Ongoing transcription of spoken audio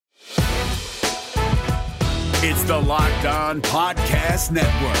It's the Locked On Podcast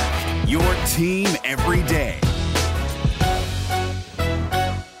Network, your team every day.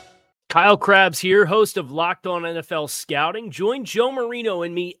 Kyle Krabs here, host of Locked On NFL Scouting. Join Joe Marino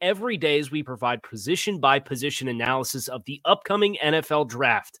and me every day as we provide position-by-position analysis of the upcoming NFL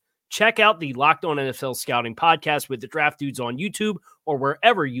Draft. Check out the Locked On NFL Scouting podcast with the Draft Dudes on YouTube or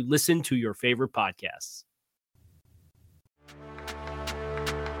wherever you listen to your favorite podcasts.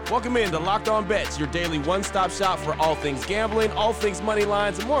 Welcome in to Locked On Bets, your daily one-stop shop for all things gambling, all things money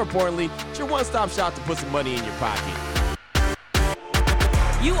lines, and more importantly, it's your one-stop shop to put some money in your pocket.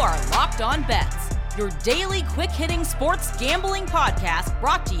 You are Locked On Bets, your daily quick-hitting sports gambling podcast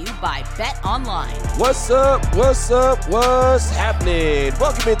brought to you by Bet Online. What's up? What's happening?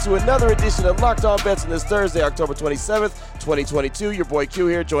 Welcome into another edition of Locked On Bets on this Thursday, October 27th, 2022. Your boy Q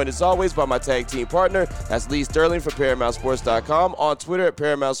here, joined as always by my tag team partner. That's Lee Sterling from ParamountSports.com, on Twitter at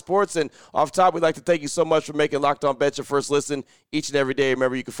Paramount Sports. And off top, we'd like to thank you so much for making Locked On Bets your first listen each and every day.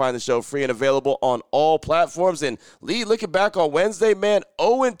 Remember, you can find the show free and available on all platforms. And Lee, looking back on Wednesday, man,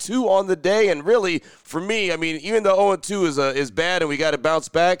 0-2 on the day. And really, for me, I mean, even though 0-2 is bad and we got to bounce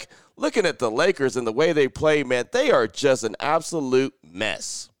back, looking at the Lakers and the way they play, man, they are just an absolute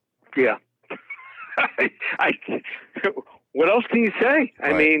mess. Yeah. What else can you say?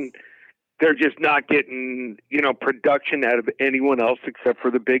 Right. I mean, they're just not getting, production out of anyone else except for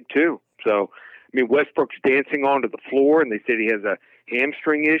the big two. So, I mean, Westbrook's dancing onto the floor, and they said he has a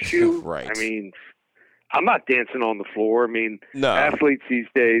hamstring issue. Right. I mean, I'm not dancing on the floor. I mean, No. athletes these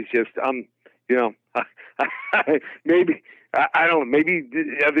days just, maybe. I don't know. Maybe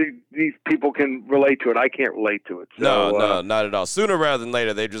these people can relate to it. I can't relate to it. So, No, not at all. Sooner rather than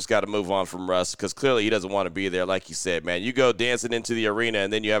later, they've just got to move on from Russ because clearly he doesn't want to be there. Like you said, man, you go dancing into the arena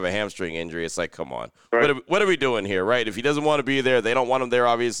and then you have a hamstring injury. It's like, come on. Right. What are we doing here, right? If he doesn't want to be there, they don't want him there,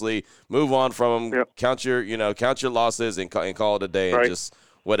 obviously. Move on from him. Yep. Count your losses and call it a day and Right. just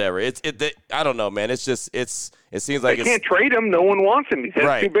whatever. I don't know, man. It seems like they can't trade him. No one wants him. He's had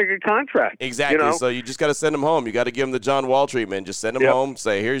Right. too big a contract. Exactly. So you just got to send him home. You got to give him the John Wall treatment. Just send him Yep. home.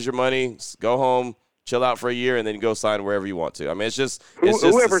 Say, here's your money. Go home. Chill out for a year, and then go sign wherever you want to. I mean, it's just Whoever as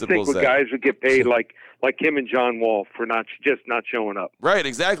simple think as that. guys would get paid like him and John Wall for not showing up. Right,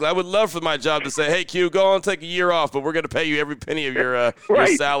 exactly. I would love for my job to say, hey, Q, go on, take a year off, but we're going to pay you every penny of your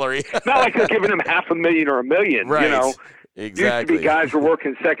Right. salary. Not like they're giving him $500,000 or $1 million. Right. Used Exactly. to be guys were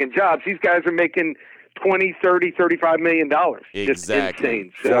working second jobs. These guys are making $20, $30, $35 million. Exactly. Just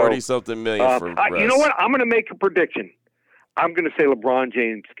insane. So, 40-something million for Russ. you know what? I'm going to make a prediction. I'm going to say LeBron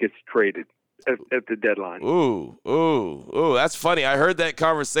James gets traded at the deadline. Ooh, that's funny. I heard that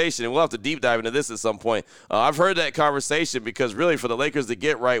conversation, and we'll have to deep dive into this at some point. I've heard that conversation because really for the Lakers to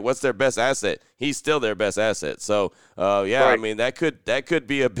get right, what's their best asset? He's still their best asset. So, Right. I mean, that could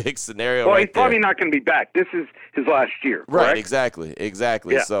be a big scenario Well, right he's probably there. not going to be back. This is his last year. Right, correct?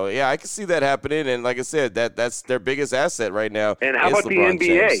 exactly. Yeah. So, yeah, I can see that happening, and like I said, that's their biggest asset right now. And how is about the LeBron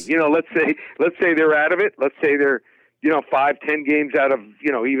NBA? James. Let's say they're out of it. Let's say they're 5-10 games out of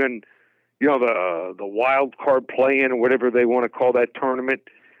even the wild card play-in or whatever they want to call that tournament.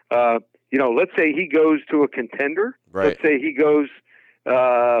 Let's say he goes to a contender. Right. Let's say he goes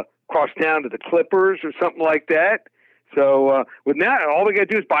cross town to the Clippers or something like that. So with that, all they got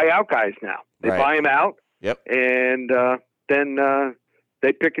to do is buy out guys now. They Right. buy them out. Yep. And then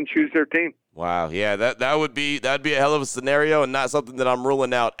they pick and choose their team. Wow, yeah, that'd be a hell of a scenario and not something that I'm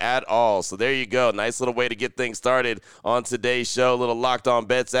ruling out at all. So there you go. Nice little way to get things started on today's show. A little Locked On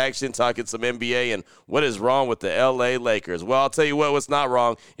Bets action, talking some NBA and what is wrong with the LA Lakers. Well, I'll tell you what's not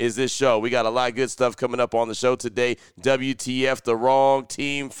wrong is this show. We got a lot of good stuff coming up on the show today. WTF, the wrong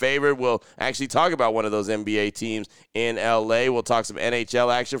team favored. We'll actually talk about one of those NBA teams in LA. We'll talk some NHL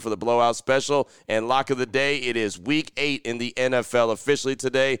action for the blowout special. And lock of the day, it is week 8 in the NFL officially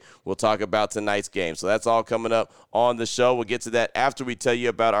today. We'll talk about tonight's game. So that's all coming up on the show. We'll get to that after we tell you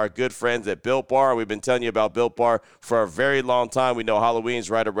about our good friends at Built Bar. We've been telling you about Built Bar for a very long time. We know Halloween's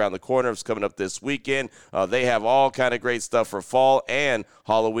right around the corner. It's coming up this weekend. They have all kind of great stuff for fall and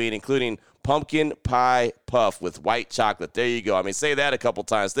Halloween, including pumpkin pie puff with white chocolate. There you go. I mean, say that a couple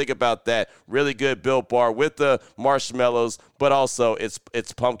times. Think about that. Really good Built Bar with the marshmallows, but also it's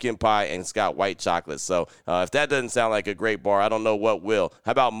pumpkin pie and it's got white chocolate. So if that doesn't sound like a great bar, I don't know what will.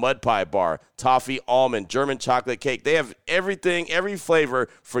 How about Mud Pie Bar, toffee, almond, German chocolate cake? They have everything, every flavor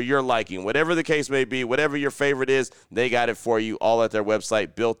for your liking. Whatever the case may be, whatever your favorite is, they got it for you all at their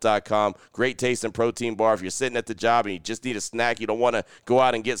website, built.com. Great taste and protein bar. If you're sitting at the job and you just need a snack, you don't want to go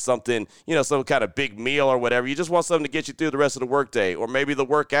out and get something, some kind of big meal or whatever. You just want something to get you through the rest of the workday or maybe the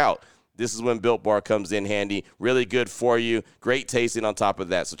workout. this is when Built Bar comes in handy. Really good for you. Great tasting on top of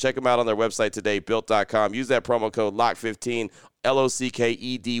that. So check them out on their website today, Built.com. Use that promo code LOCK15,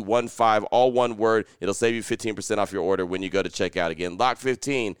 LOCKED15, all one word. It'll save you 15% off your order when you go to checkout. Again,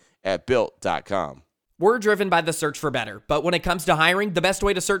 LOCK15 at Built.com. We're driven by the search for better, but when it comes to hiring, the best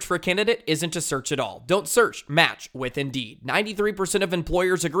way to search for a candidate isn't to search at all. Don't search, match with Indeed. 93% of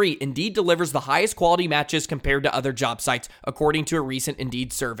employers agree Indeed delivers the highest quality matches compared to other job sites, according to a recent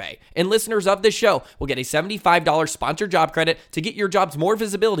Indeed survey. And listeners of this show will get a $75 sponsored job credit to get your jobs more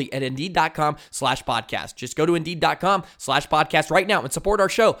visibility at Indeed.com/podcast. Just go to Indeed.com/podcast right now and support our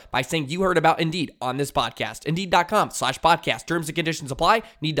show by saying you heard about Indeed on this podcast. Indeed.com/podcast. Terms and conditions apply.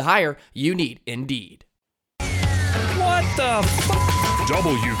 Need to hire? You need Indeed. What the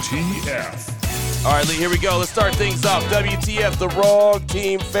WTF? All right, Lee, here we go. Let's start things off. WTF, the wrong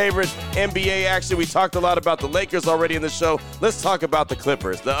team favorite NBA action. We talked a lot about the Lakers already in the show. Let's talk about the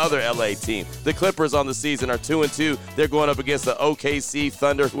Clippers, the other LA team. The Clippers on the season are 2-2. They're going up against the OKC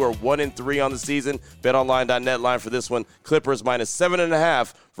Thunder, who are 1-3 on the season. BetOnline.net line for this one. Clippers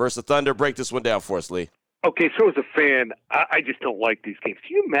 -7.5 versus the Thunder. Break this one down for us, Lee. Okay, so as a fan, I just don't like these games.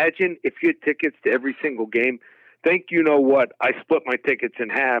 Can you imagine if you had tickets to every single game? You know what? I split my tickets in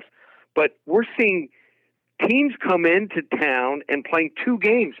half. But we're seeing teams come into town and playing two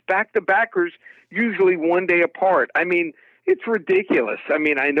games, back-to-backers, usually one day apart. I mean, it's ridiculous. I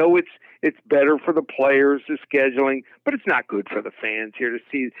mean, I know it's better for the players, the scheduling, but it's not good for the fans here to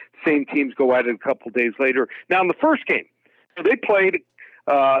see the same teams go at it a couple days later. Now, in the first game, they played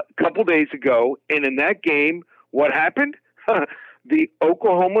a couple days ago, and in that game, what happened? The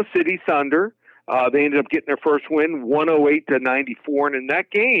Oklahoma City Thunder, they ended up getting their first win, 108-94. And in that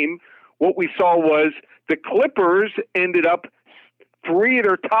game, what we saw was the Clippers ended up, three of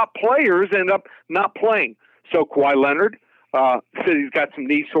their top players ended up not playing. So Kawhi Leonard said he's got some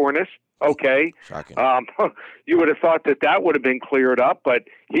knee soreness. Okay. Shocking. You would have thought that would have been cleared up, but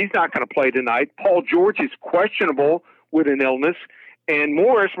he's not going to play tonight. Paul George is questionable with an illness. And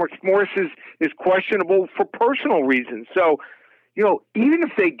Morris is questionable for personal reasons. So, even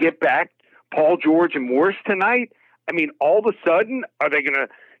if they get back Paul George and Morris tonight, I mean, all of a sudden, are they going to,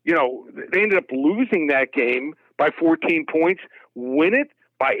 they ended up losing that game by 14 points, win it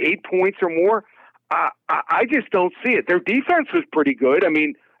by 8 points or more. I just don't see it. Their defense was pretty good. I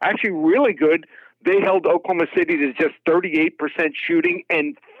mean, actually really good. They held Oklahoma City to just 38% shooting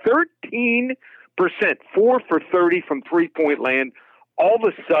and 13%, 4 for 30 from three-point land. All of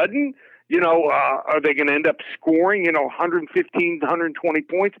a sudden, are they going to end up scoring, 115, 120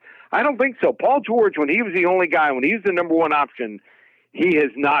 points? I don't think so. Paul George, when he was the only guy, when he was the number one option, he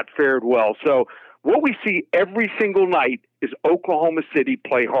has not fared well. So what we see every single night is Oklahoma City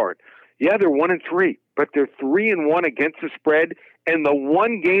play hard. Yeah, they're 1-3, but they're 3-1 against the spread. And the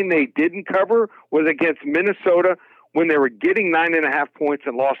one game they didn't cover was against Minnesota when they were getting 9.5 points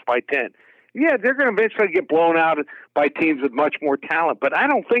and lost by 10. Yeah, they're going to eventually get blown out by teams with much more talent, but I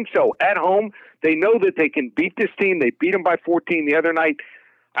don't think so. At home, they know that they can beat this team. They beat them by 14 the other night.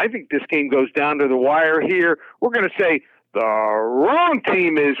 I think this game goes down to the wire here. We're going to say the wrong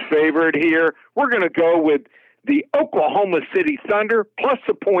team is favored here. We're going to go with the Oklahoma City Thunder plus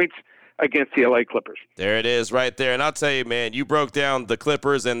the points against the LA Clippers. There it is right there. And I'll tell you, man, you broke down the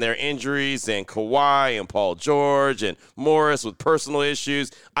Clippers and their injuries and Kawhi and Paul George and Morris with personal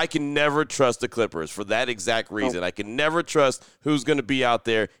issues. I can never trust the Clippers for that exact reason. I can never trust who's going to be out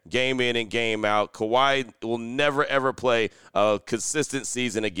there game in and game out. Kawhi will never, ever play a consistent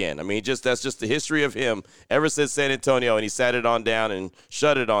season again. I mean, that's just the history of him ever since San Antonio, and he sat it on down and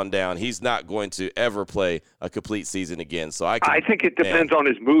shut it on down. He's not going to ever play a complete season again. So I think it depends on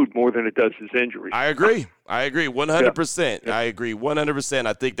his mood more than it does his injuries. I agree 100%. Yeah. I agree 100%.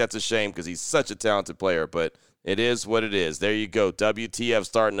 I think that's a shame because he's such a talented player, but it is what it is. There you go. WTF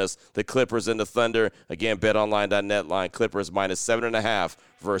starting us, the Clippers and the Thunder. Again, betonline.net line, Clippers -7.5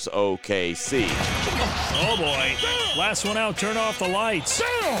 versus OKC. Oh, boy. Last one out, turn off the lights.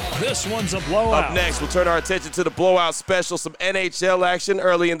 This one's a blowout. Up next, we'll turn our attention to the blowout special, some NHL action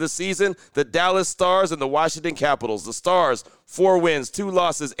early in the season. The Dallas Stars and the Washington Capitals. The Stars, 4 wins, 2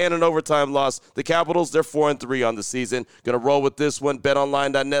 losses, and an overtime loss. The Capitals, they're 4-3 on the season. Going to roll with this one.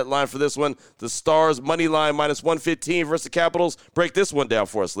 BetOnline.net line for this one. The Stars, money line -115 versus the Capitals. Break this one down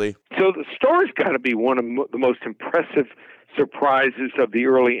for us, Lee. So the Stars got to be one of the most impressive surprises of the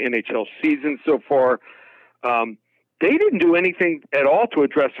early NHL season so far. They didn't do anything at all to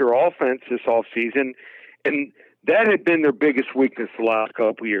address their offense this offseason, and that had been their biggest weakness the last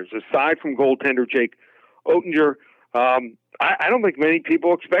couple of years. Aside from goaltender Jake Oettinger, I don't think many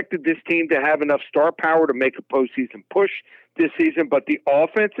people expected this team to have enough star power to make a postseason push. this season, but the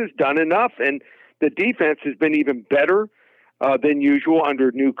offense has done enough, and the defense has been even better than usual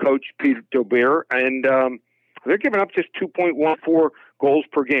under new coach Peter Dobert, and they're giving up just 2.14 goals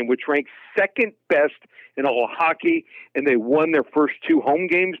per game, which ranks second best in all hockey, and they won their first 2 home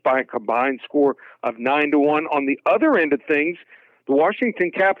games by a combined score of 9-1. On the other end of things, the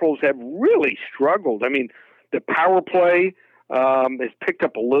Washington Capitals have really struggled. I mean, the power play has picked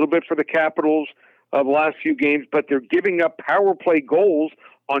up a little bit for the Capitals of the last few games, but they're giving up power play goals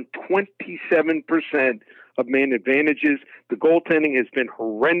on 27% of man advantages. The goaltending has been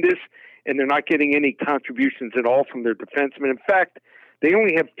horrendous, and they're not getting any contributions at all from their defensemen. In fact, they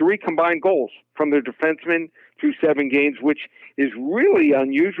only have 3 combined goals from their defensemen through 7 games, which is really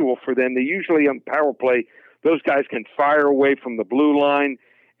unusual for them. They usually on power play, those guys can fire away from the blue line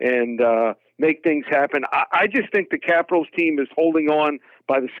and make things happen. I just think the Capitals team is holding on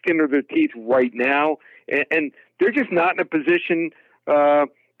by the skin of their teeth right now, and they're just not in a position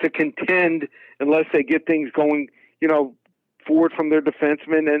to contend unless they get things going, forward from their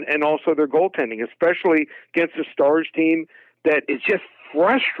defensemen and also their goaltending, especially against a Stars team that is just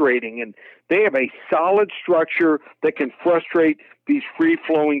frustrating. And they have a solid structure that can frustrate these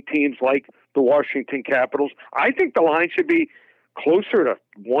free-flowing teams like the Washington Capitals. I think the line should be closer to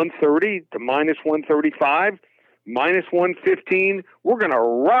 130 to minus 135, minus 115. We're going to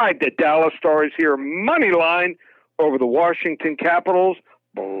ride the Dallas Stars here, money line over the Washington Capitals.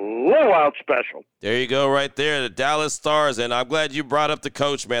 Blowout special. There you go right there, the Dallas Stars. And I'm glad you brought up the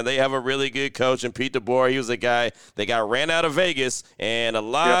coach, man. They have a really good coach, and Pete DeBoer, he was a guy that got ran out of Vegas, and a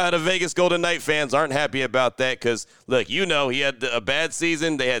lot of Vegas Golden Knight fans aren't happy about that because, look, he had a bad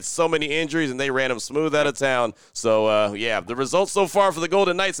season. They had so many injuries, and they ran him smooth out of town. So, the results so far for the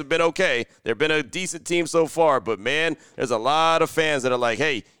Golden Knights have been okay. They've been a decent team so far, but, man, there's a lot of fans that are like,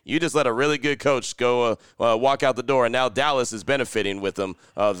 hey, you just let a really good coach go walk out the door, and now Dallas is benefiting with them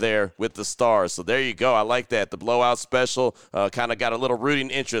there with the Stars. So there you go. I like that. The blowout special kind of got a little rooting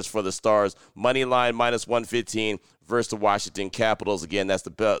interest for the Stars. Money line minus 115 versus the Washington Capitals. Again, that's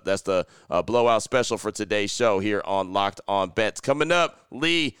the blowout special for today's show here on Locked On Bets. Coming up,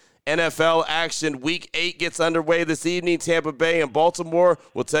 Lee, NFL action. Week 8 gets underway this evening. Tampa Bay and Baltimore.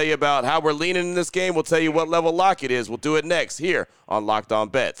 We'll tell you about how we're leaning in this game. We'll tell you what level lock it is. We'll do it next here on Locked On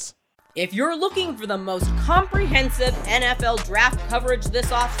Bets. If you're looking for the most comprehensive NFL draft coverage this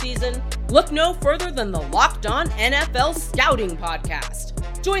offseason, look no further than the Locked On NFL Scouting Podcast.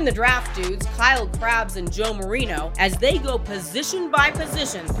 Join the draft dudes, Kyle Krabs and Joe Marino, as they go position by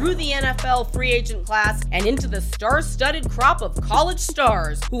position through the NFL free agent class and into the star-studded crop of college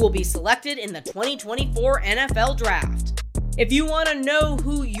stars who will be selected in the 2024 NFL Draft. If you want to know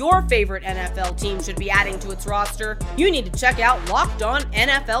who your favorite NFL team should be adding to its roster, you need to check out Locked On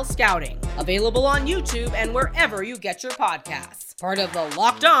NFL Scouting, available on YouTube and wherever you get your podcasts. Part of the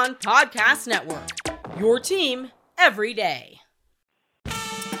Locked On Podcast Network, your team every day.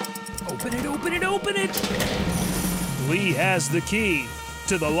 Open it, open it, open it. Lee has the key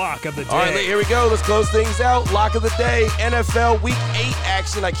to the lock of the day. All right, Lee, here we go. Let's close things out. Lock of the day, NFL Week 8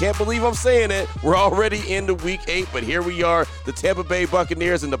 action. I can't believe I'm saying it. We're already into Week 8, but here we are, the Tampa Bay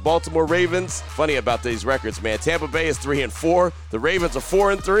Buccaneers and the Baltimore Ravens. Funny about these records, man. Tampa Bay is 3-4. The Ravens are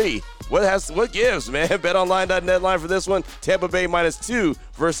 4-3. What gives, man? BetOnline.net line for this one. Tampa Bay -2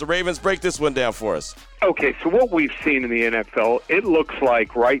 versus the Ravens. Break this one down for us. Okay, so what we've seen in the NFL, it looks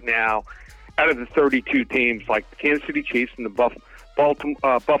like right now, out of the 32 teams, like the Kansas City Chiefs and the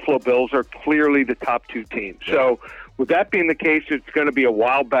Buffalo Bills are clearly the top 2 teams. So with that being the case, it's going to be a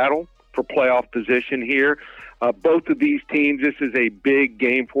wild battle for playoff position here. Both of these teams, this is a big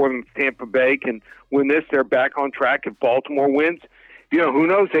game for them. If Tampa Bay can win this, they're back on track. If Baltimore wins, who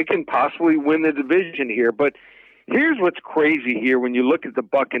knows? They can possibly win the division here. But here's what's crazy here when you look at the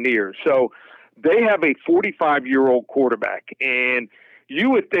Buccaneers. So they have a 45-year-old quarterback, and you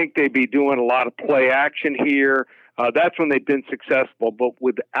would think they'd be doing a lot of play action here. That's when they've been successful. But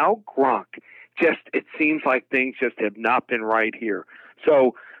without Gronk, it seems like things just have not been right here.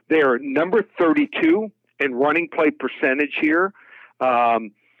 So they're number 32 in running play percentage here.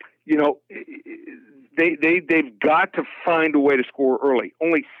 They've got to find a way to score early.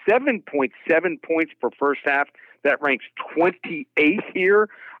 Only 7.7 points per first half. That ranks 28th here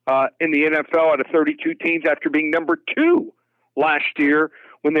in the NFL out of 32 teams after being number 2 last year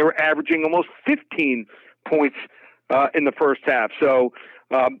when they were averaging almost 15 points in the first half. So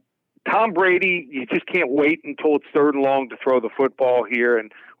Tom Brady, you just can't wait until it's 3rd and long to throw the football here.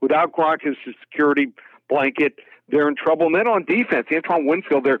 And without Gronk as a security blanket, they're in trouble. And then on defense, Antoine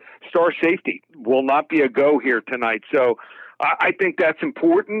Winfield, their star safety, will not be a go here tonight. So I think that's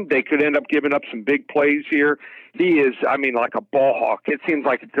important. They could end up giving up some big plays here. He is, like a ball hawk. It seems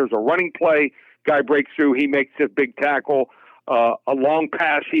like if there's a running play, guy breaks through, he makes a big tackle. A long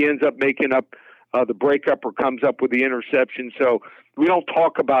pass, he ends up making up the breakup or comes up with the interception. So we don't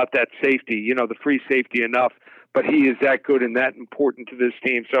talk about that safety, the free safety enough, but he is that good and that important to this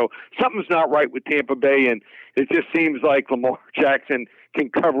team. So something's not right with Tampa Bay, and it just seems like Lamar Jackson can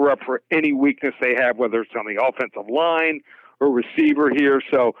cover up for any weakness they have, whether it's on the offensive line or receiver here.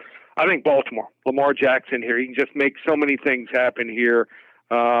 So I think Baltimore, Lamar Jackson here, he can just make so many things happen here.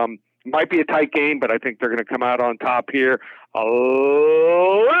 Might be a tight game, but I think they're going to come out on top here. A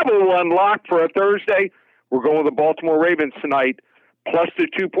level one lock for a Thursday. We're going with the Baltimore Ravens tonight, plus the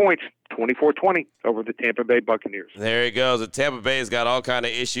 2 points, 24-20 over the Tampa Bay Buccaneers. There he goes. The Tampa Bay's got all kind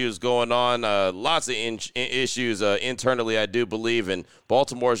of issues going on, lots of issues internally, I do believe, and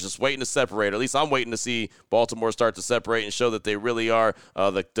Baltimore's just waiting to separate. Or at least I'm waiting to see Baltimore start to separate and show that they really are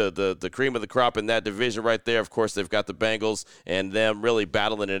the cream of the crop in that division right there. Of course, they've got the Bengals and them really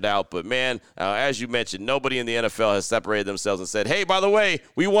battling it out. But, man, as you mentioned, nobody in the NFL has separated themselves and said, hey, by the way,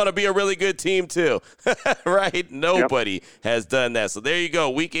 we want to be a really good team too. Right? Nobody has done that. So there you go.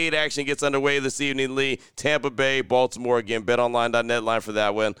 Week 8 action gets underway this evening, Lee. Tampa Bay, Baltimore. Again, betonline.net line for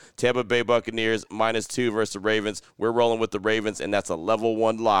that one. Tampa Bay Buccaneers -2 versus the Ravens. We're rolling with the Ravens, and that's a level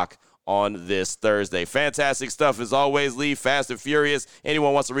 1 lock on this Thursday. Fantastic stuff as always, Lee. Fast and furious.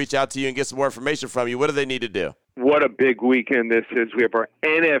 Anyone wants to reach out to you and get some more information from you, what do they need to do? What a big weekend this is. We have our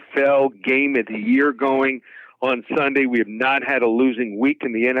NFL game of the year going on Sunday. We have not had a losing week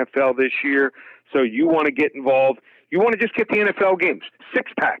in the NFL this year. So you want to get involved. You want to just get the NFL games.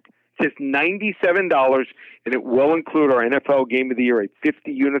 6-pack. Just $97, and it will include our NFL Game of the Year, a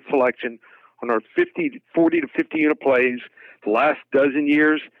 50-unit selection on our 40 to 50-unit plays. The last dozen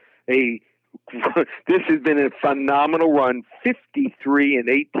years, this has been a phenomenal run,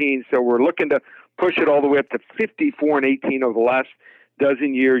 53-18. So we're looking to push it all the way up to 54-18 over the last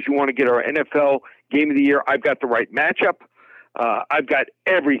dozen years. You want to get our NFL Game of the Year. I've got the right matchup. I've got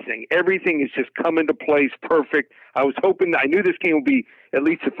everything. Everything is just come into place perfect. I knew this game would be at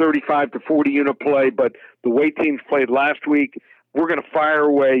least a 35 to 40 unit play, but the way teams played last week, we're going to fire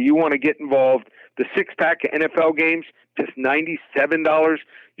away. You want to get involved. The 6-pack of NFL games, just $97.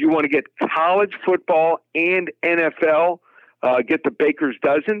 You want to get college football and NFL, get the Baker's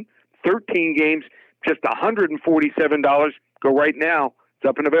dozen, 13 games, just $147. Go right now. It's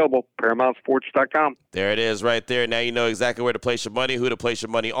up and available, ParamountSports.com. There it is right there. Now you know exactly where to place your money, who to place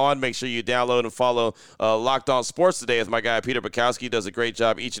your money on. Make sure you download and follow Locked On Sports Today with my guy Peter Bukowski. Does a great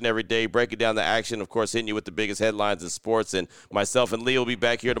job each and every day breaking down the action, of course, hitting you with the biggest headlines in sports. And myself and Lee will be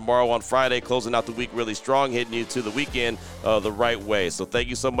back here tomorrow on Friday, closing out the week really strong, hitting you to the weekend the right way. So thank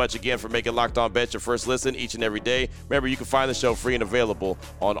you so much again for making Locked On Bets your first listen each and every day. Remember, you can find the show free and available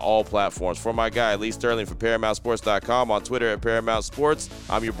on all platforms. For my guy, Lee Sterling from ParamountSports.com, on Twitter at Paramount Sports.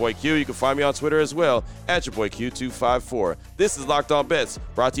 I'm your boy Q. You can find me on Twitter as well at your boy Q254. This is Locked On Bets,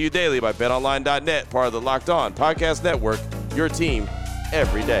 brought to you daily by BetOnline.net, part of the Locked On Podcast Network, your team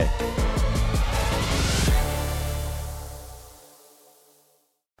every day.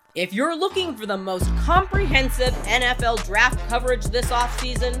 If you're looking for the most comprehensive NFL draft coverage this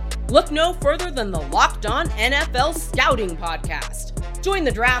offseason, look no further than the Locked On NFL Scouting Podcast. Join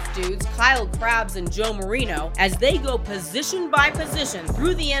the draft dudes, Kyle Krabs and Joe Marino, as they go position by position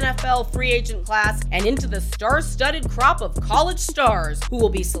through the NFL free agent class and into the star-studded crop of college stars who will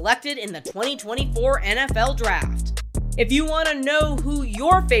be selected in the 2024 NFL Draft. If you want to know who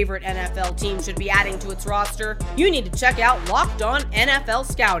your favorite NFL team should be adding to its roster, you need to check out Locked On NFL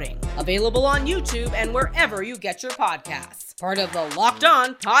Scouting, available on YouTube and wherever you get your podcasts. Part of the Locked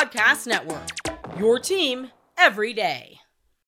On Podcast Network, your team every day.